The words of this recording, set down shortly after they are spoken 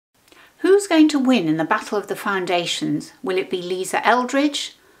Who's going to win in the battle of the foundations? Will it be Lisa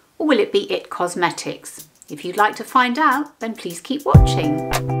Eldridge or will it be IT Cosmetics? If you'd like to find out, then please keep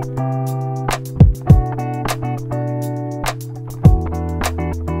watching.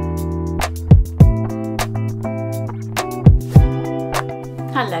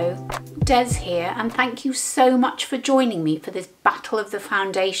 Hello, Des here, and thank you so much for joining me for this battle of the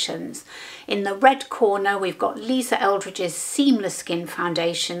foundations. In the red corner we've got Lisa Eldridge's Seamless Skin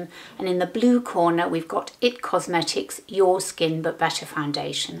Foundation, and in the blue corner we've got IT Cosmetics Your Skin But Better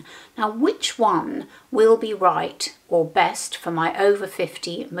Foundation. Now which one will be right or best for my over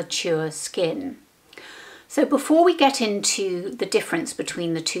 50 mature skin? So before we get into the difference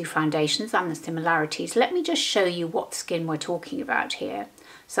between the two foundations and the similarities, let me just show you what skin we're talking about here.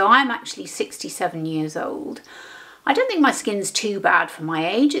 So I'm actually 67 years old. I don't think my skin's too bad for my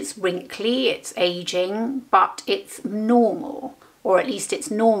age. It's wrinkly, it's aging, but it's normal, or at least it's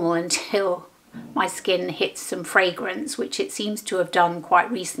normal until my skin hits some fragrance, which it seems to have done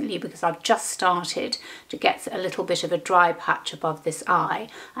quite recently because I've just started to get a little bit of a dry patch above this eye,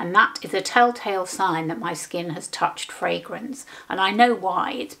 and that is a telltale sign that my skin has touched fragrance. And I know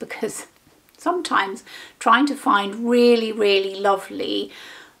why. It's because sometimes trying to find really, really lovely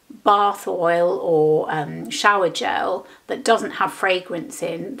bath oil or shower gel that doesn't have fragrance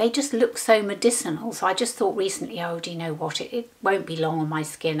in, they just look so medicinal. So I just thought recently, oh, do you know what, it won't be long on my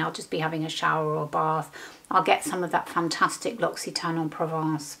skin, I'll just be having a shower or a bath, I'll get some of that fantastic L'Occitane en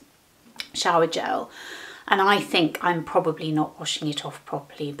Provence shower gel, and I think I'm probably not washing it off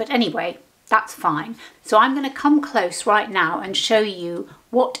properly, but anyway, that's fine. So I'm going to come close right now and show you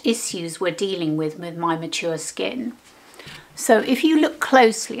what issues we're dealing with my mature skin. So if you look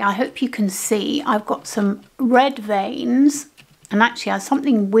closely, I hope you can see I've got some red veins, and actually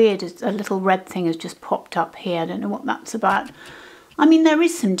something weird, a little red thing has just popped up here. I don't know what that's about. I mean, there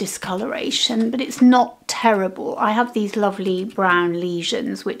is some discoloration, but it's not terrible. I have these lovely brown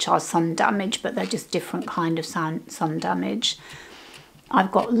lesions which are sun damage, but they're just different kind of sun damage.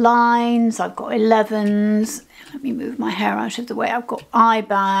 I've got lines, I've got 11s, let me move my hair out of the way, I've got eye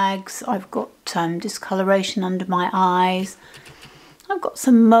bags, I've got discoloration under my eyes, I've got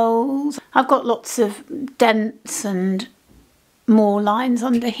some moles, I've got lots of dents and more lines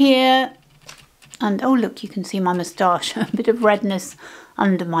under here, and oh look, you can see my moustache, a bit of redness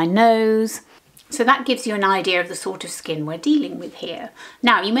under my nose. So that gives you an idea of the sort of skin we're dealing with here.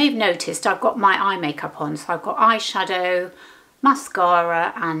 Now you may have noticed I've got my eye makeup on, so I've got eyeshadow,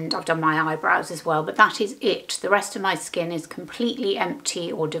 mascara, and I've done my eyebrows as well, but that is it. The rest of my skin is completely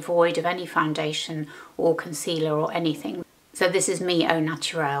empty or devoid of any foundation or concealer or anything. So this is me au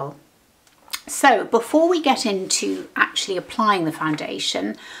naturel. So before we get into actually applying the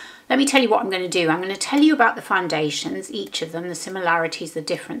foundation, let me tell you what I'm going to do. I'm going to tell you about the foundations, each of them, the similarities, the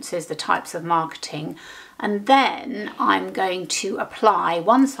differences, the types of marketing, and then I'm going to apply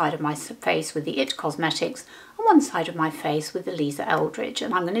one side of my face with the IT Cosmetics and one side of my face with the Lisa Eldridge.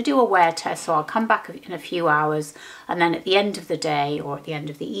 And I'm going to do a wear test, so I'll come back in a few hours and then at the end of the day or at the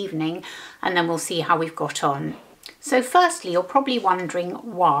end of the evening, and then we'll see how we've got on. So firstly, you're probably wondering,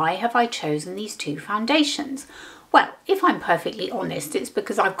 why have I chosen these two foundations? Well, if I'm perfectly honest, it's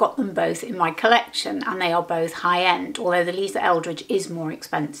because I've got them both in my collection and they are both high-end, although the Lisa Eldridge is more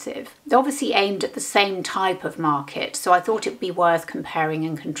expensive. They're obviously aimed at the same type of market, so I thought it'd be worth comparing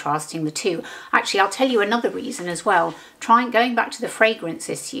and contrasting the two. Actually, I'll tell you another reason as well. Going back to the fragrance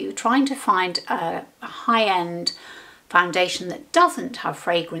issue, trying to find a high-end foundation that doesn't have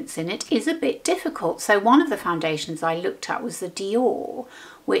fragrance in it is a bit difficult. So one of the foundations I looked at was the Dior,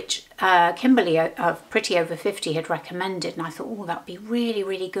 which Kimberly of Pretty Over 50 had recommended, and I thought, oh, that'd be really,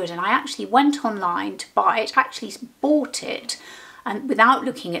 really good. And I actually went online to buy it, actually bought it, and without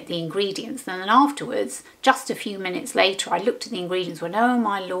looking at the ingredients. And then afterwards, just a few minutes later, I looked at the ingredients and went, oh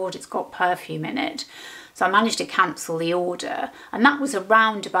my lord, it's got perfume in it. So I managed to cancel the order, and that was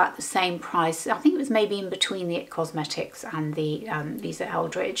around about the same price. I think it was maybe in between the IT Cosmetics and the Lisa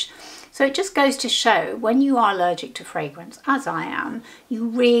Eldridge. So it just goes to show, when you are allergic to fragrance, as I am, you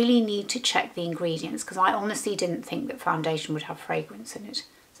really need to check the ingredients, because I honestly didn't think that foundation would have fragrance in it.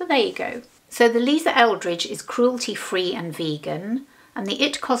 So there you go. So the Lisa Eldridge is cruelty-free and vegan, and the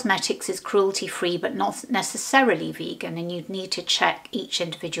IT Cosmetics is cruelty-free but not necessarily vegan, and you'd need to check each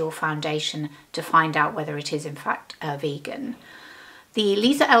individual foundation to find out whether it is in fact vegan. The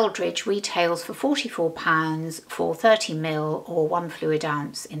Lisa Eldridge retails for £44 for 30ml or 1 fluid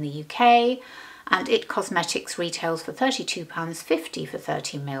ounce in the UK, and IT Cosmetics retails for £32.50 for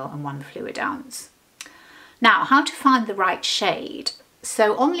 30ml and 1 fluid ounce. Now, how to find the right shade?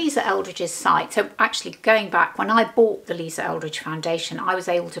 So on Lisa Eldridge's site, so actually going back, when I bought the Lisa Eldridge foundation, I was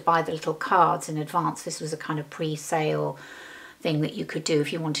able to buy the little cards in advance. This was a kind of pre-sale thing that you could do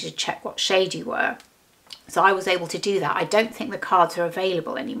if you wanted to check what shade you were. So I was able to do that. I don't think the cards are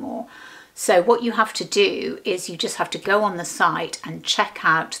available anymore. So what you have to do is you just have to go on the site and check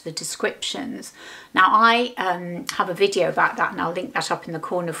out the descriptions. Now I have a video about that, and I'll link that up in the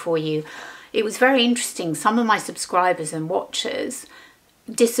corner for you. It was very interesting. Some of my subscribers and watchers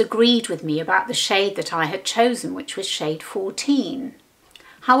disagreed with me about the shade that I had chosen, which was shade 14.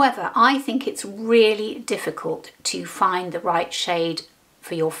 However, I think it's really difficult to find the right shade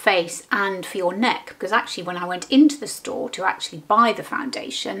for your face and for your neck, because actually when I went into the store to actually buy the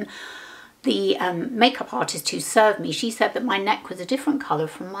foundation, the makeup artist who served me, she said that my neck was a different colour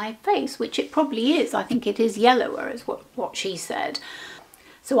from my face, which it probably is. I think it is yellower, is what she said.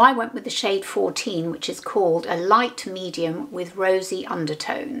 So I went with the shade 14, which is called a light medium with rosy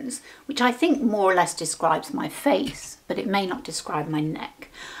undertones, which I think more or less describes my face, but it may not describe my neck.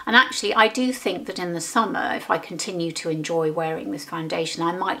 And actually, I do think that in the summer, if I continue to enjoy wearing this foundation,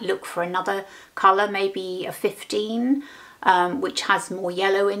 I might look for another colour, maybe a 15, which has more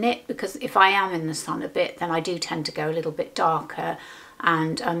yellow in it, because if I am in the sun a bit, then I do tend to go a little bit darker,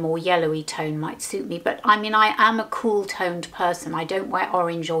 and a more yellowy tone might suit me. But I mean, I am a cool toned person. I don't wear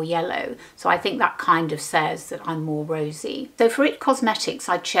orange or yellow, so I think that kind of says that I'm more rosy. So for IT Cosmetics,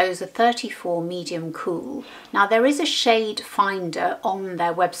 I chose a 34 medium cool. Now there is a shade finder on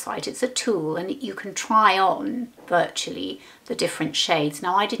their website. It's a tool, and you can try on virtually the different shades.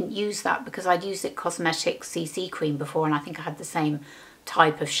 Now I didn't use that because I'd used IT Cosmetics CC cream before, and I think I had the same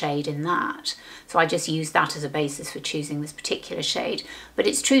type of shade in that, so I just used that as a basis for choosing this particular shade. But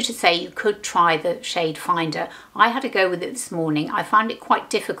it's true to say you could try the shade finder. I had to go with it this morning. I found it quite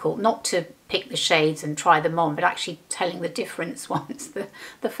difficult not to pick the shades and try them on, but actually telling the difference once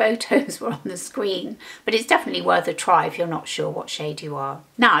the photos were on the screen. But it's definitely worth a try if you're not sure what shade you are.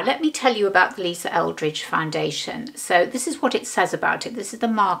 Now let me tell you about the Lisa Eldridge foundation. So this is what it says about it. This is the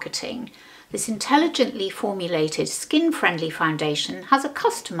marketing. This intelligently formulated skin-friendly foundation has a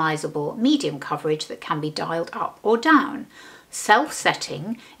customizable medium coverage that can be dialed up or down.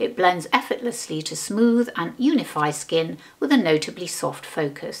 Self-setting, it blends effortlessly to smooth and unify skin with a notably soft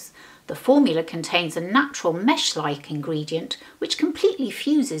focus. The formula contains a natural mesh-like ingredient which completely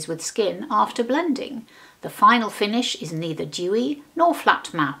fuses with skin after blending. The final finish is neither dewy nor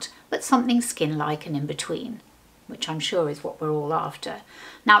flat matte, but something skin-like and in between, which I'm sure is what we're all after.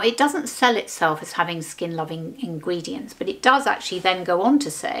 Now, it doesn't sell itself as having skin-loving ingredients, but it does actually then go on to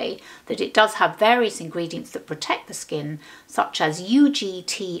say that it does have various ingredients that protect the skin, such as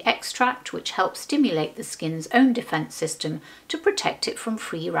UGT extract, which helps stimulate the skin's own defense system to protect it from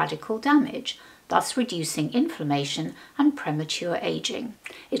free radical damage, thus reducing inflammation and premature aging.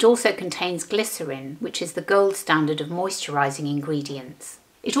 It also contains glycerin, which is the gold standard of moisturizing ingredients.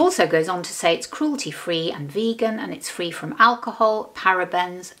 It also goes on to say it's cruelty-free and vegan, and it's free from alcohol,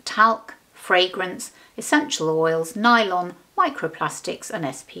 parabens, talc, fragrance, essential oils, nylon, microplastics and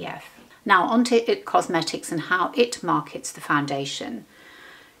SPF. Now onto IT Cosmetics and how it markets the foundation.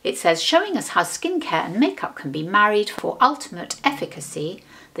 It says, showing us how skincare and makeup can be married for ultimate efficacy,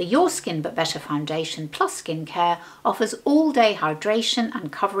 the Your Skin But Better foundation plus skincare offers all-day hydration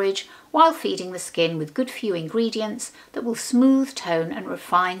and coverage while feeding the skin with good few ingredients that will smooth, tone and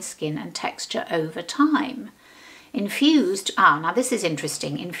refine skin and texture over time. Infused, now this is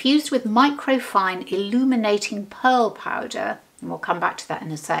interesting, infused with microfine illuminating pearl powder, and we'll come back to that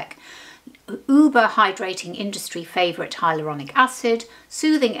in a sec, uber hydrating industry favourite hyaluronic acid,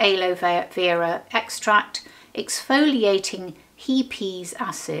 soothing aloe vera extract, exfoliating He-Peas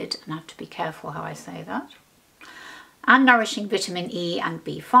acid, and I have to be careful how I say that, and nourishing vitamin E and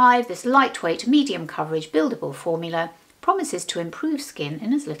B5, this lightweight, medium coverage, buildable formula promises to improve skin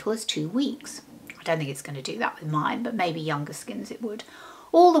in as little as 2 weeks. I don't think it's going to do that with mine, but maybe younger skins it would.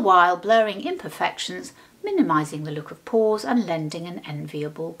 All the while blurring imperfections, minimising the look of pores and lending an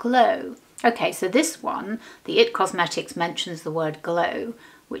enviable glow. Okay, so this one, the IT Cosmetics mentions the word glow,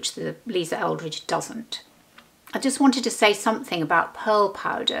 which the Lisa Eldridge doesn't. I just wanted to say something about pearl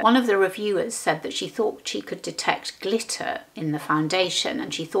powder. One of the reviewers said that she thought she could detect glitter in the foundation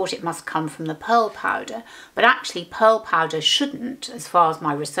and she thought it must come from the pearl powder, but actually pearl powder shouldn't, as far as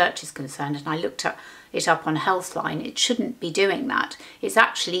my research is concerned, and I looked it up on Healthline, it shouldn't be doing that. It's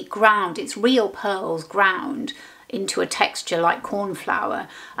actually ground, it's real pearls ground into a texture like corn flour,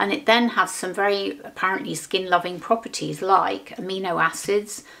 and it then has some very apparently skin-loving properties like amino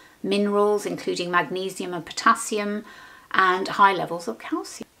acids, minerals including magnesium and potassium, and high levels of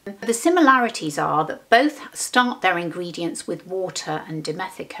calcium. The similarities are that both start their ingredients with water and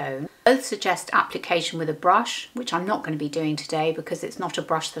dimethicone. Both suggest application with a brush, which I'm not going to be doing today because it's not a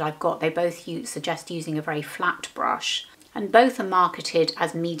brush that I've got. They both suggest using a very flat brush, and both are marketed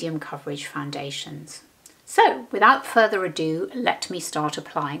as medium coverage foundations. So without further ado, let me start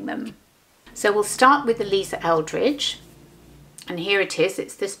applying them. So we'll start with the Lisa Eldridge, and here it is.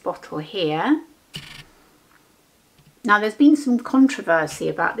 It's this bottle here. Now there's been some controversy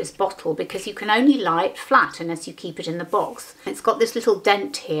about this bottle because you can only lie it flat unless you keep it in the box. It's got this little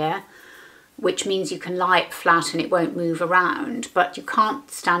dent here, which means you can lie it flat and it won't move around, but you can't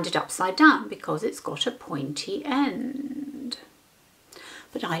stand it upside down because it's got a pointy end.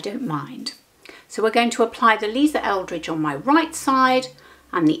 But I don't mind. So we're going to apply the Lisa Eldridge on my right side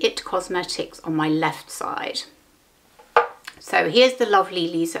and the It Cosmetics on my left side. So here's the lovely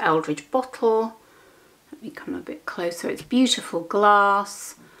Lisa Eldridge bottle. Let me come a bit closer. It's beautiful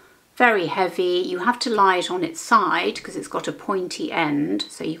glass, very heavy. You have to lie it on its side because it's got a pointy end,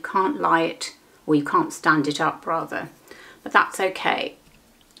 so you can't lie it, or you can't stand it up rather, but that's okay.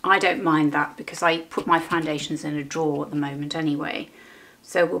 I don't mind that because I put my foundations in a drawer at the moment anyway.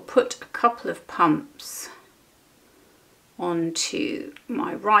 So we'll put a couple of pumps onto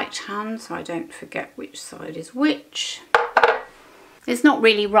my right hand so I don't forget which side is which. It's not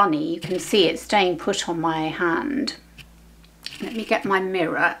really runny, you can see it staying put on my hand. Let me get my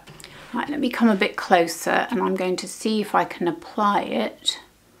mirror. Right, let me come a bit closer and I'm going to see if I can apply it.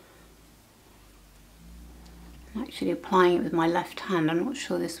 I'm actually applying it with my left hand. I'm not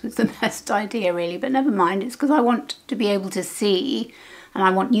sure this was the best idea really, but never mind. It's because I want to be able to see, and I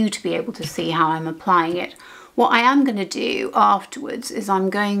want you to be able to see how I'm applying it. What I am going to do afterwards is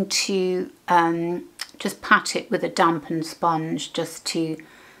I'm going to just pat it with a dampened sponge just to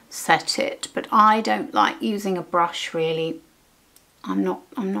set it, but I don't like using a brush really. I'm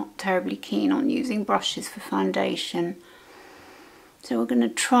not terribly keen on using brushes for foundation. So we're going to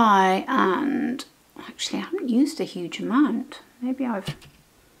try, and actually I haven't used a huge amount. Maybe I've,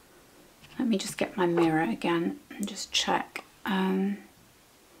 let me just get my mirror again and just check.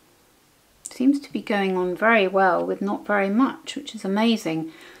 Seems to be going on very well with not very much, which is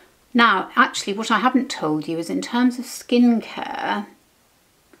amazing. Now, actually, what I haven't told you is in terms of skincare,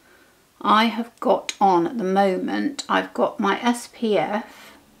 I have got on at the moment, I've got my SPF,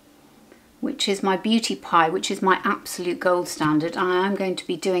 which is my Beauty Pie, which is my absolute gold standard. I am going to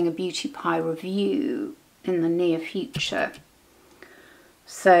be doing a Beauty Pie review in the near future.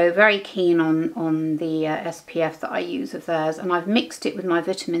 So very keen on the SPF that I use of theirs, and I've mixed it with my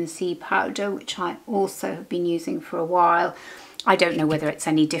vitamin C powder, which I also have been using for a while. I don't know whether it's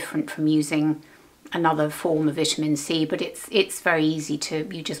any different from using another form of vitamin C, but it's very easy to,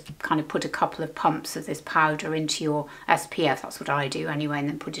 you just kind of put a couple of pumps of this powder into your SPF, that's what I do anyway, and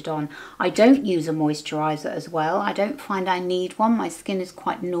then put it on. I don't use a moisturiser as well. I don't find I need one. My skin is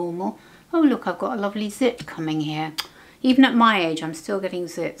quite normal. Oh look, I've got a lovely zit coming here. Even at my age, I'm still getting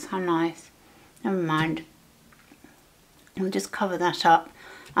zits. How nice. Never mind. We'll just cover that up.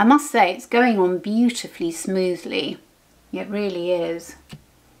 I must say, it's going on beautifully smoothly. It really is.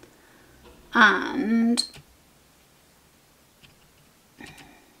 And let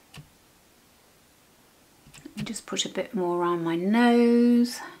me just put a bit more around my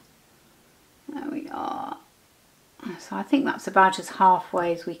nose. There we are. So I think that's about as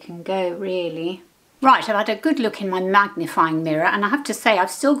halfway as we can go, really. Right, I've had a good look in my magnifying mirror, and I have to say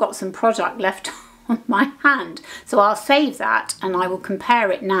I've still got some product left on my hand. So I'll save that and I will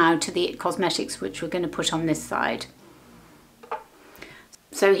compare it now to the It Cosmetics, which we're going to put on this side.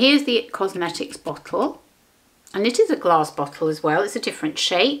 So here's the It Cosmetics bottle, and it is a glass bottle as well. It's a different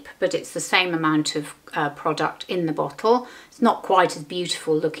shape, but it's the same amount of product in the bottle. It's not quite as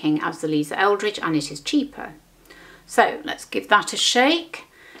beautiful looking as the Lisa Eldridge, and it is cheaper. So let's give that a shake.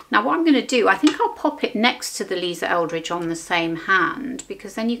 Now what I'm going to do, I think I'll pop it next to the Lisa Eldridge on the same hand,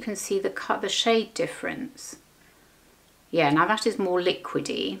 because then you can see the shade difference. Yeah, now that is more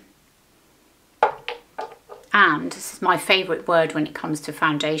liquidy. And this is my favourite word when it comes to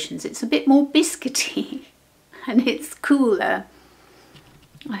foundations, it's a bit more biscuity and it's cooler.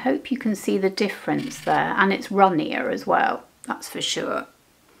 I hope you can see the difference there, and it's runnier as well, that's for sure.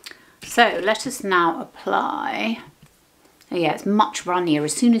 So let us now apply. Oh yeah, it's much runnier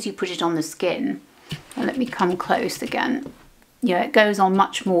as soon as you put it on the skin. And let me come close again. Yeah, it goes on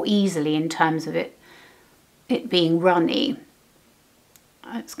much more easily in terms of it being runny.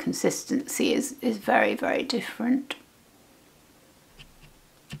 Its consistency is very, very different.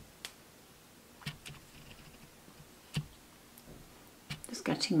 Just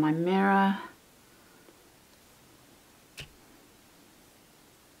getting my mirror.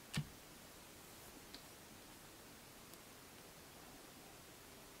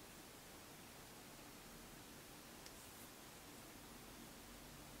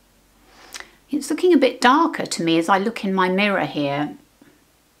 It's looking a bit darker to me as I look in my mirror here,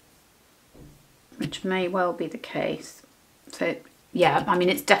 which may well be the case. So yeah, I mean,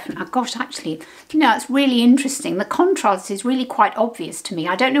 it's definitely, gosh, actually, you know, it's really interesting. The contrast is really quite obvious to me.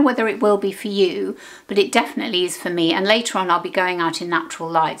 I don't know whether it will be for you, but it definitely is for me. And later on, I'll be going out in natural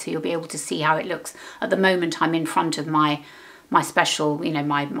light, so you'll be able to see how it looks. At the moment, I'm in front of my special, you know,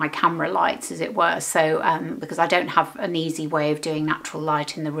 my camera lights, as it were. So, because I don't have an easy way of doing natural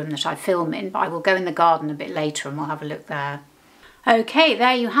light in the room that I film in, but I will go in the garden a bit later and we'll have a look there. Okay,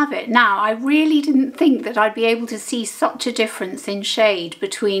 there you have it. Now, I really didn't think that I'd be able to see such a difference in shade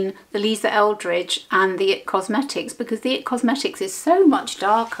between the Lisa Eldridge and the IT Cosmetics, because the IT Cosmetics is so much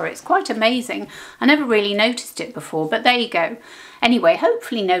darker. It's quite amazing. I never really noticed it before, but there you go. Anyway,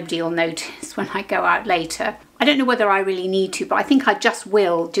 hopefully nobody will notice when I go out later. I don't know whether I really need to, but I think I just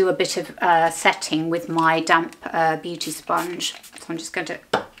will do a bit of setting with my damp beauty sponge. So I'm just going to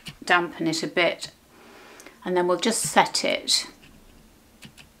dampen it a bit, and then we'll just set it.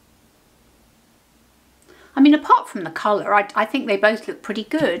 I mean, apart from the colour, I think they both look pretty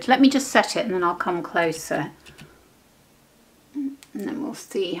good. Let me just set it and then I'll come closer. And then we'll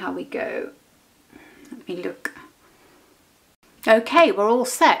see how we go. Let me look. Okay, we're all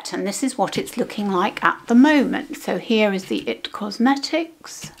set, and this is what it's looking like at the moment. So here is the IT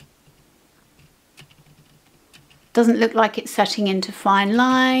Cosmetics. Doesn't look like it's setting into fine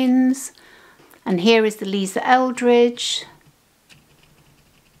lines. And here is the Lisa Eldridge.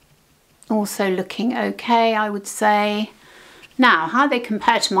 Also looking okay, I would say. Now, how they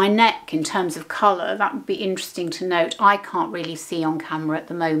compare to my neck in terms of colour, that would be interesting to note. I can't really see on camera at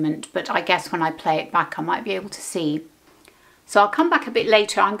the moment, but I guess when I play it back I might be able to see. So I'll come back a bit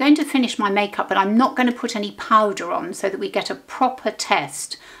later. I'm going to finish my makeup, but I'm not going to put any powder on so that we get a proper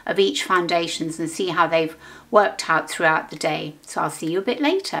test of each foundations and see how they've worked out throughout the day. So I'll see you a bit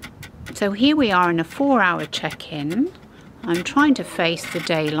later. So here we are in a 4-hour check-in. I'm trying to face the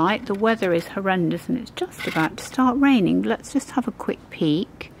daylight. The weather is horrendous and it's just about to start raining. But let's just have a quick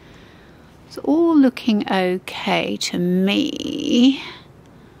peek. It's all looking okay to me.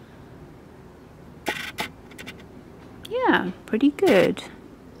 Yeah, pretty good.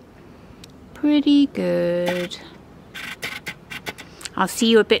 Pretty good. I'll see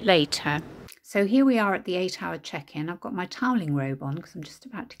you a bit later. So here we are at the 8-hour check-in. I've got my toweling robe on because I'm just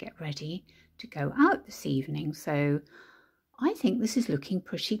about to get ready to go out this evening. So I think this is looking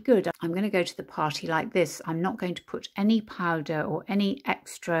pretty good. I'm going to go to the party like this. I'm not going to put any powder or any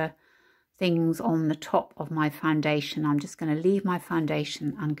extra things on the top of my foundation. I'm just going to leave my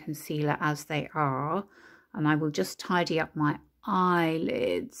foundation and concealer as they are. And I will just tidy up my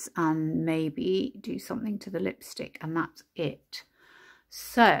eyelids and maybe do something to the lipstick, and that's it.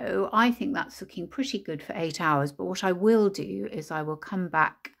 So I think that's looking pretty good for 8 hours. But what I will do is I will come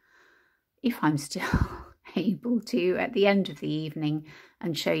back, if I'm still able to, at the end of the evening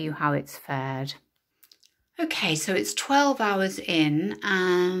and show you how it's fared. Okay, so it's 12 hours in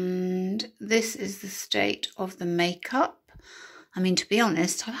and this is the state of the makeup. I mean, to be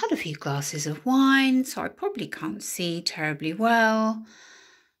honest, I've had a few glasses of wine, so I probably can't see terribly well,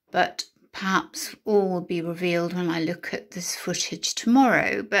 but perhaps all will be revealed when I look at this footage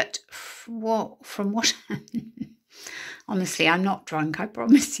tomorrow. But from what honestly, I'm not drunk, I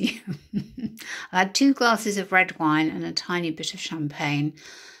promise you. I had 2 glasses of red wine and a tiny bit of champagne.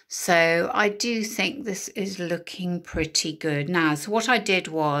 So I do think this is looking pretty good. Now, so what I did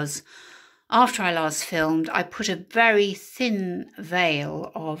was, after I last filmed, I put a very thin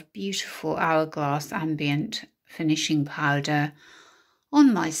veil of beautiful Hourglass Ambient finishing powder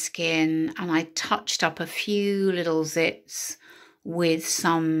on my skin, and I touched up a few little zits with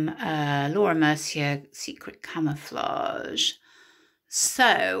some Laura Mercier Secret Camouflage.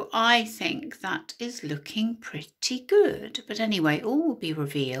 So I think that is looking pretty good. But anyway, all will be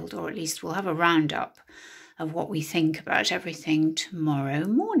revealed, or at least we'll have a roundup of what we think about everything tomorrow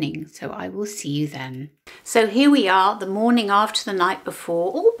morning. So I will see you then. So here we are, the morning after the night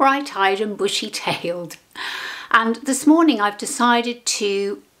before, all bright-eyed and bushy-tailed. And this morning I've decided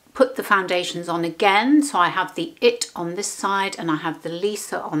to put the foundations on again. So I have the IT on this side and I have the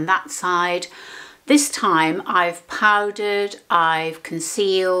Lisa on that side. This time I've powdered, I've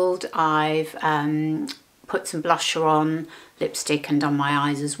concealed, I've put some blusher on, lipstick, and done my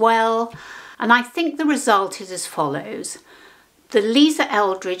eyes as well. And I think the result is as follows. The Lisa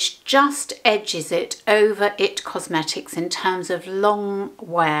Eldridge just edges it over IT Cosmetics in terms of long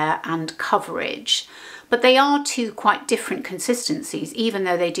wear and coverage. But they are 2 quite different consistencies, even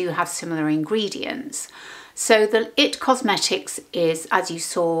though they do have similar ingredients. So the IT Cosmetics is, as you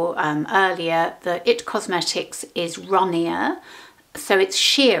saw earlier, the IT Cosmetics is runnier so it's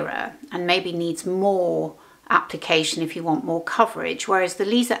sheerer and maybe needs more application if you want more coverage, whereas the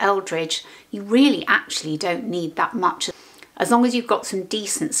Lisa Eldridge, you really actually don't need that much. As long as you've got some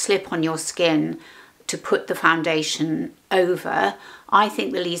decent slip on your skin to put the foundation over, I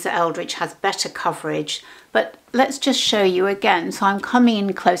think the Lisa Eldridge has better coverage. But let's just show you again. So I'm coming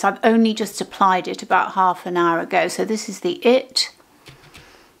in close. I've only just applied it about half an hour ago. So this is the It,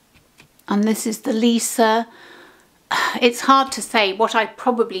 and this is the Lisa. It's hard to say. What I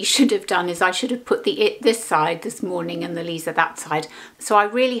probably should have done is I should have put the It this side this morning and the Lisa that side. So I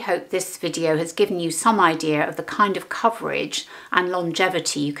really hope this video has given you some idea of the kind of coverage and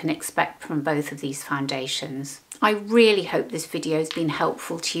longevity you can expect from both of these foundations. I really hope this video has been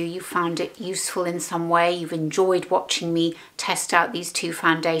helpful to you. You found it useful in some way. You've enjoyed watching me test out these two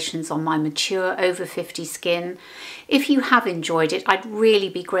foundations on my mature over 50 skin. If you have enjoyed it, I'd really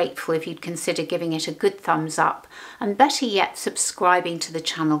be grateful if you'd consider giving it a good thumbs up, and better yet, subscribing to the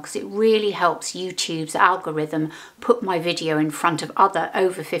channel, because it really helps YouTube's algorithm put my video in front of other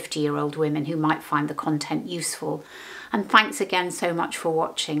over 50-year-old women who might find the content useful. And thanks again so much for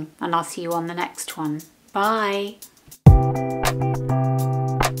watching, and I'll see you on the next one. Bye.